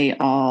whether they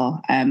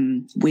are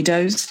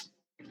widows,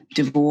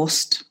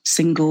 divorced,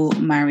 single,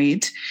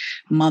 married,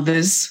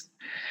 mothers,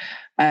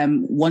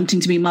 wanting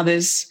to be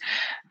mothers,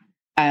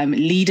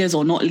 leaders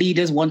or not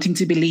leaders, wanting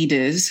to be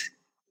leaders.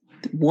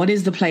 What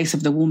is the place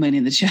of the woman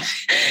in the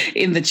church?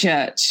 In the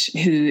church,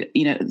 who,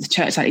 you know, the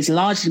church that is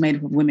largely made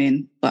up of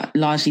women, but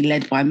largely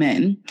led by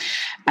men.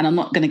 And I'm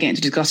not going to get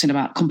into discussion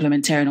about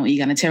complementarian or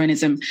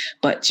egalitarianism,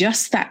 but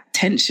just that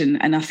tension.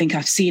 And I think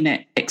I've seen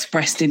it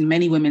expressed in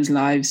many women's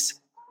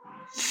lives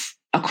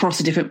across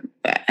the different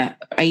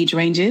age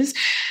ranges.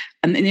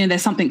 And you know,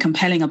 there's something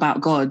compelling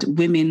about God.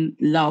 Women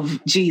love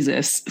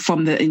Jesus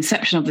from the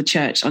inception of the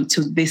church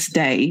until this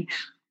day.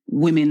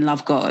 Women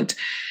love God.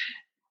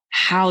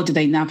 How do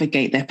they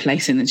navigate their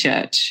place in the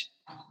church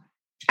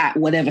at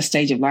whatever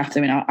stage of life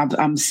they're in?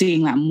 I'm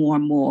seeing that more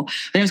and more.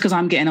 I think it's because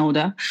I'm getting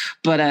older,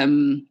 but I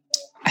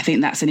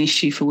think that's an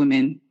issue for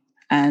women,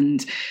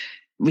 and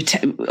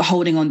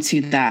holding on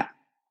to that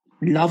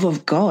love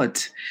of God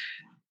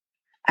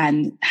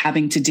and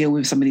having to deal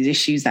with some of these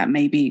issues that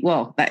maybe,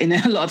 well, that in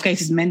a lot of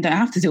cases men don't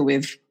have to deal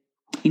with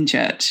in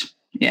church.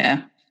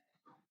 Yeah.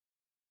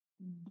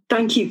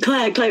 Thank you,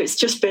 Claire. Claire, it's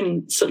just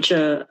been such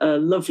a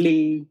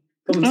lovely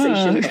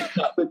conversation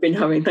that we've been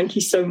having. Thank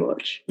you so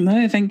much.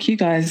 No, thank you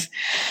guys.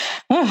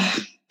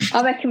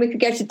 I reckon we could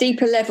go to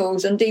deeper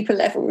levels and deeper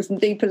levels and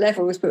deeper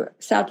levels, but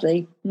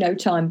sadly, no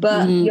time.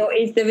 But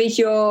there is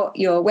your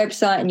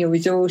website and your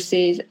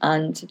resources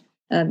and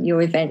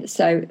your events.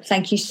 So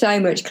thank you so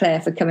much,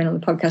 Claire, for coming on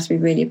the podcast. We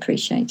really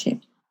appreciate it.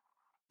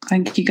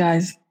 Thank you,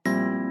 guys.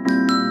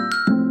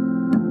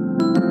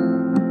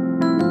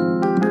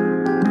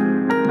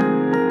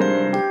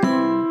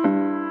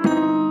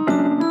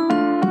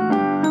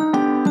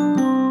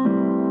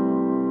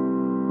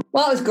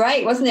 Well, it was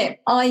great, wasn't it?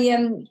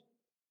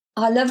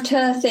 I loved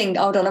her thing.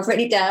 Hold on, I've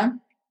written it down.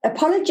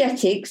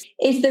 Apologetics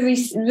is the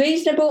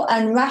reasonable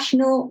and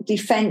rational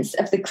defence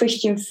of the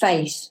Christian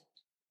faith.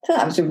 So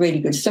that was a really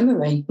good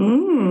summary.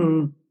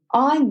 I'm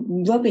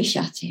rubbish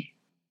at it.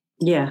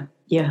 Yeah.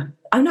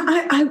 And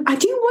I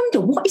do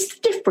wonder, what is the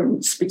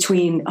difference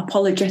between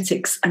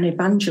apologetics and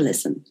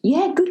evangelism?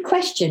 Yeah, good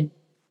question.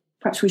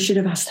 Perhaps we should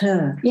have asked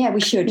her. Yeah, we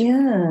should.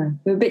 Yeah.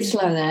 We're a bit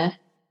slow there.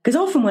 Because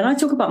often when I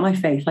talk about my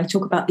faith, I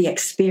talk about the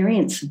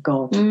experience of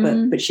God,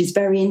 but she's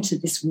very into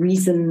this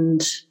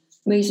reasoned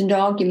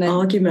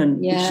argument,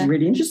 which is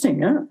really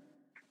interesting.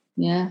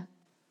 Yeah.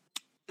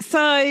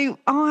 So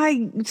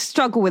I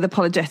struggle with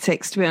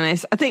apologetics, to be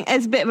honest. I think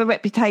there's a bit of a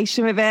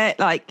reputation with it,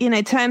 like, in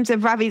terms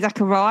of Ravi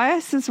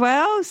Zacharias as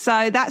well.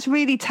 So that's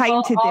really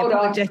tainted the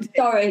apologetics.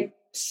 Sorry.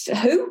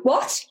 Who?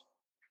 What?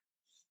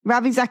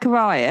 Ravi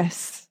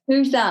Zacharias.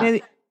 Who's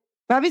that?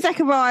 Ravi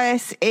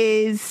Zacharias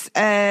is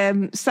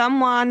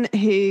someone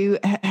who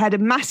had a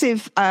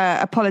massive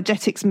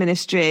apologetics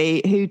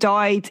ministry, who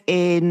died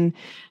in,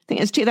 I think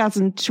it was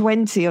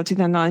 2020 or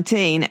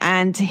 2019,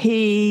 and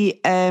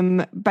he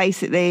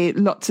basically,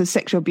 lots of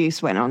sexual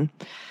abuse went on,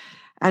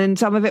 and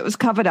some of it was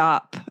covered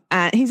up.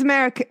 And he's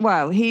American.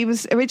 Well, he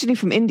was originally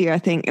from India, I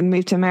think, and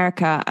moved to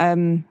America.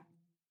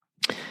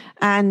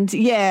 And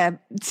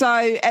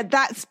so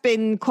that's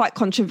been quite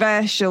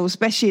controversial,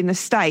 especially in the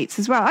States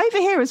as well. Over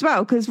here as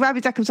well, because Ravi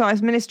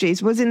Zacharias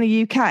Ministries was in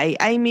the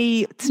UK.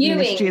 Amy's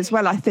ministry as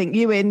well, I think.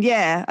 Ewing,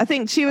 I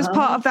think she was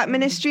part of that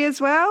ministry as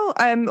well,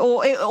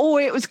 or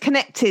it was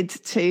connected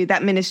to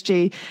that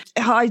ministry.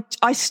 I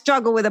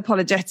struggle with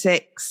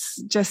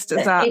apologetics just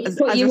as a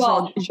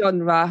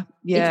genre.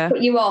 Yeah, it's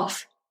put you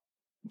off.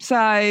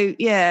 So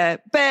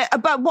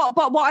but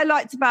what I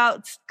liked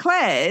about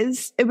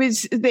Claire's, it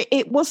was that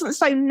it wasn't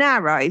so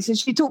narrow. So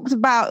she talked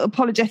about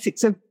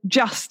apologetics of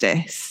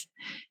justice,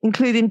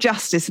 including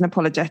justice and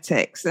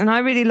apologetics, and I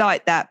really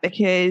like that,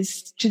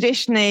 because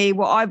traditionally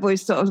what I've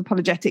always thought of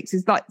apologetics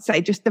is, like,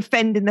 say, just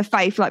defending the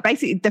faith, like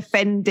basically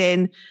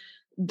defending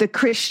the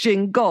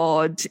Christian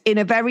God in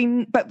a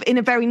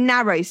very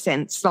narrow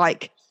sense,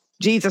 like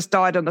Jesus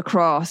died on the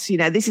cross,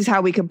 this is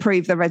how we can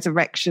prove the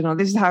resurrection, or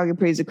this is how we can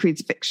prove the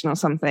crucifixion or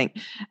something.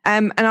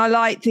 And I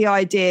like the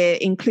idea,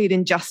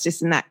 including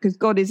justice in that, because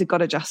God is a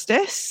God of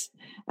justice.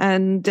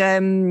 And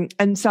so,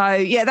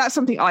 that's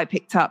something I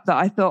picked up that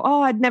I thought,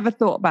 I'd never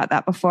thought about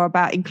that before,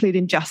 about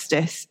including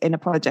justice in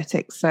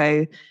apologetics.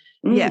 So,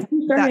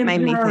 that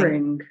made me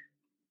think.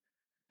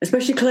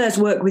 Especially Claire's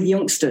work with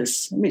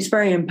youngsters. I mean, it's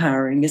very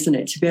empowering, isn't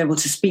it, to be able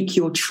to speak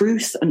your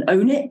truth and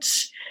own it,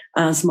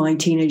 as my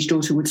teenage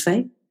daughter would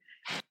say.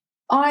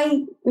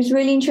 I was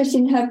really interested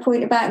in her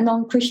point about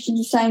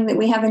non-Christians saying that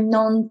we have a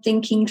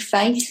non-thinking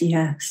faith.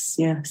 Yes.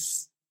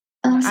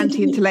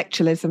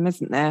 Anti-intellectualism,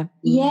 isn't there?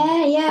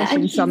 Yeah.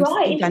 And in some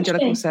right,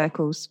 evangelical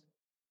circles.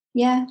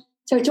 Yeah.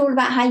 So it's all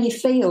about how you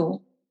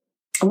feel.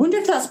 I wonder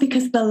if that's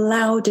because the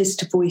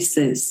loudest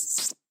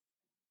voices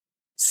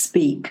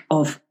speak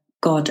of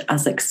God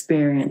as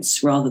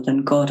experience rather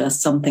than God as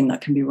something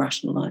that can be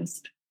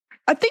rationalized.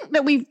 I think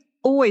that we've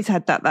always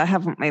had that, though,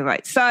 haven't we?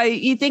 Right. So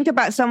you think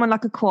about someone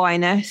like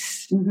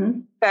Aquinas,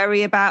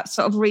 very about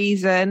sort of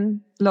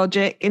reason,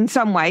 logic, in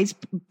some ways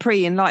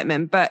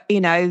pre-Enlightenment, but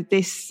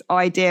this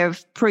idea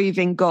of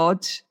proving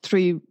God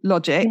through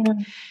logic.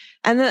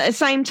 And then at the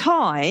same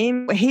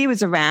time he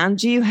was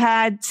around, you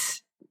had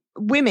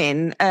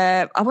women,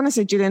 I want to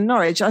say Julian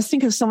Norwich, I was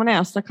thinking of someone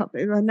else, I can't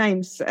remember her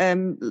names,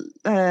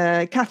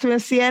 Catherine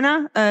of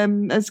Siena,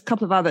 there's a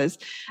couple of others,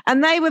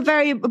 and they were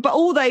but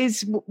all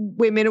those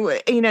women were,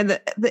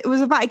 it was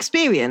about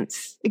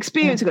experience.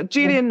 You've got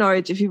Julian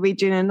Norwich. If you read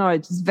Julian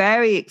Norwich, it's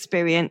very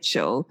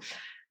experiential.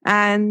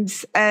 And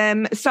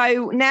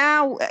so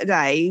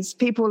nowadays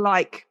people don't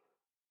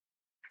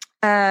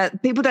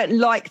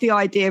like the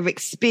idea of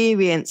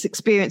experience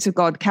of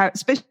God,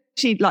 especially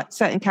like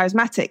certain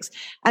charismatics,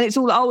 and it's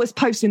all it's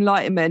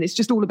post-Enlightenment, it's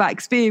just all about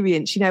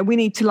experience. We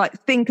need to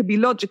think and be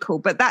logical,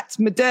 but that's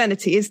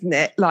modernity, isn't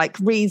it? Like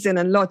reason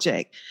and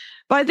logic.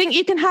 But I think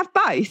you can have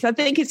both. I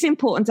think it's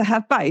important to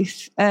have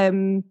both.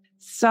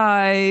 So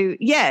I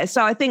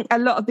think a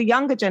lot of the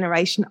younger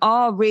generation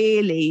are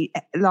really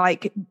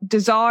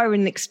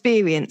desiring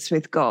experience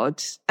with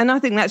God. And I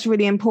think that's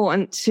really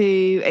important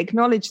to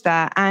acknowledge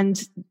that.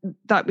 And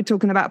like we're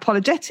talking about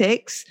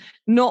apologetics,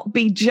 not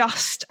be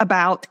just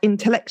about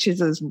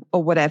intellectualism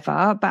or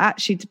whatever, but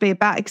actually to be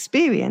about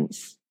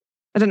experience.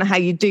 I don't know how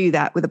you do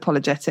that with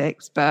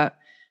apologetics, but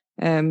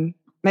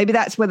maybe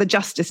that's where the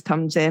justice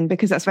comes in,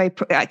 because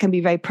that can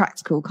be very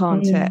practical,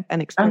 can't it?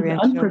 And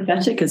experiential. And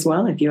prophetic as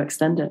well, if you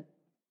extend it.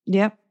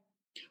 Yep.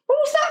 What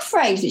was that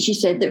phrase that she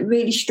said that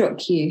really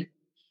struck you?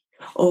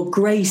 Or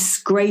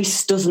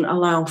grace doesn't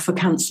allow for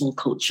cancel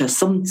culture,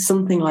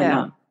 something like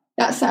that.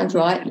 That sounds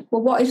right.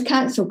 Well, what is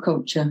cancel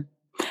culture?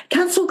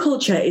 Cancel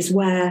culture is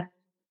where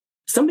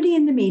somebody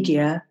in the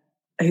media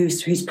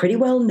who's pretty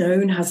well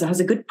known, has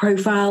a good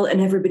profile,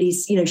 and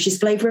everybody's, she's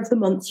flavour of the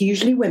month, it's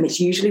usually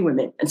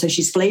women. And so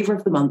she's flavour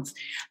of the month.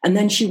 And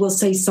then she will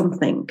say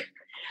something,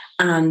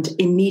 and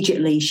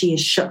immediately she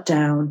is shut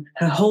down.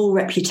 Her whole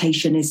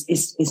reputation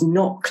is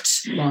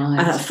knocked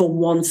for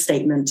one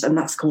statement, and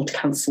that's called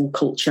cancel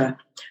culture.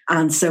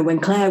 And so when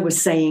Claire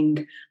was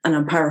saying, and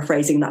I'm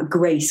paraphrasing, that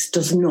grace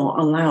does not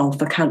allow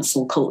for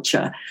cancel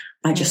culture,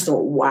 I just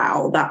thought,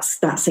 wow,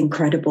 that's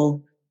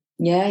incredible.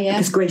 Yeah.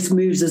 Because grace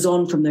moves us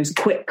on from those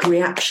quick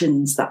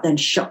reactions that then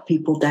shut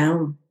people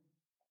down.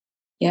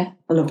 Yeah.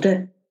 I loved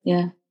it.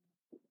 Yeah.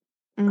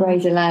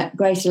 Grace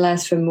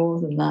allows for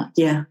more than that.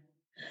 Yeah.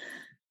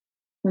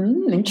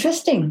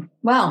 Interesting.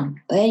 Well,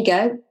 there you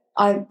go.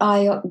 I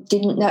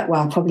didn't know,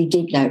 well, I probably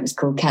did know it was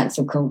called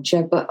cancel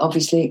culture, but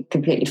obviously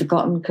completely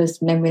forgotten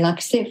because memory like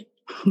a sieve.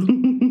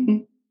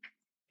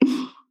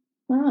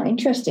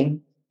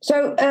 Interesting.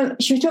 So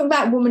she was talking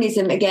about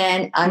womanism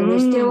again, and we're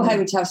still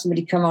hoping to have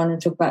somebody come on and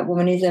talk about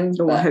womanism.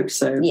 Oh, I hope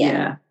so.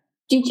 Yeah.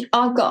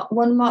 I've got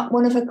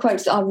one of her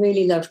quotes that I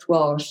really loved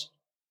was,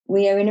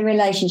 "We are in a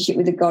relationship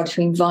with a God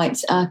who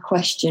invites our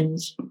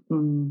questions."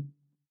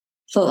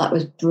 Thought that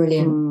was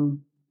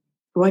brilliant.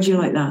 Why do you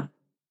like that?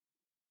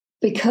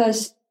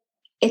 Because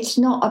it's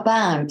not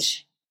about,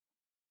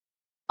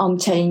 I'm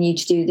telling you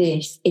to do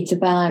this. It's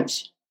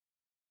about,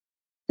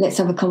 let's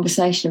have a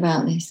conversation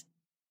about this.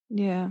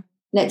 Yeah.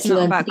 Let's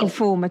learn. Not about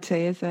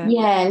conformity, is it?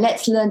 Yeah,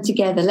 let's learn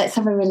together. Let's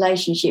have a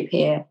relationship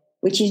here,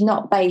 which is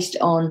not based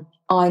on,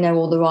 I know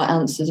all the right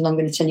answers and I'm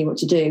going to tell you what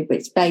to do, but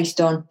it's based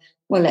on,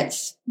 well,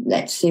 let's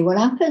see what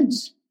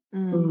happens.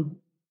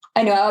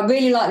 Anyway, I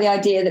really like the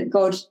idea that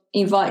God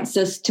invites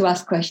us to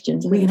ask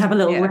questions. We can have a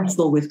little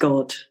wrestle with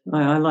God.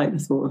 I like the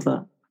thought of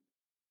that.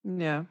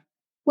 Yeah.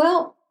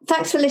 Well,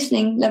 thanks for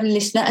listening, lovely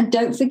listener. And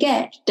don't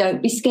forget,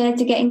 don't be scared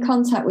to get in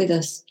contact with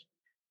us.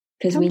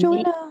 Because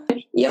you'll love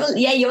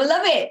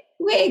it.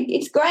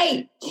 It's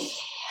great.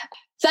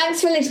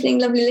 Thanks for listening,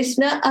 lovely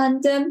listener.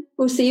 And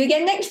we'll see you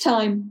again next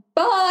time.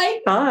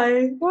 Bye.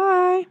 Bye.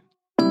 Bye.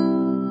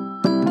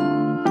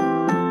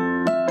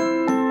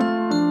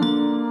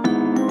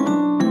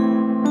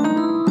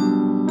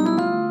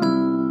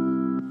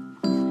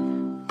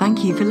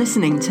 Thank you for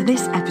listening to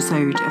this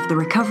episode of the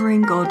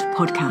Recovering God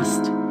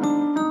podcast.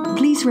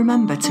 Please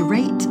remember to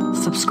rate,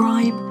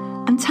 subscribe,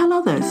 and tell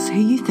others who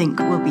you think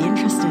will be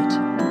interested.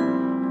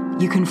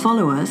 You can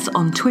follow us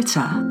on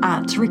Twitter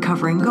at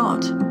Recovering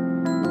God,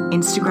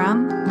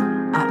 Instagram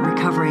at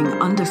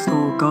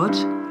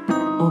recovering_God,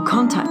 or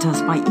contact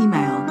us by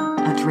email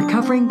at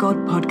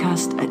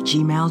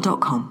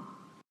recoveringgodpodcast@gmail.com.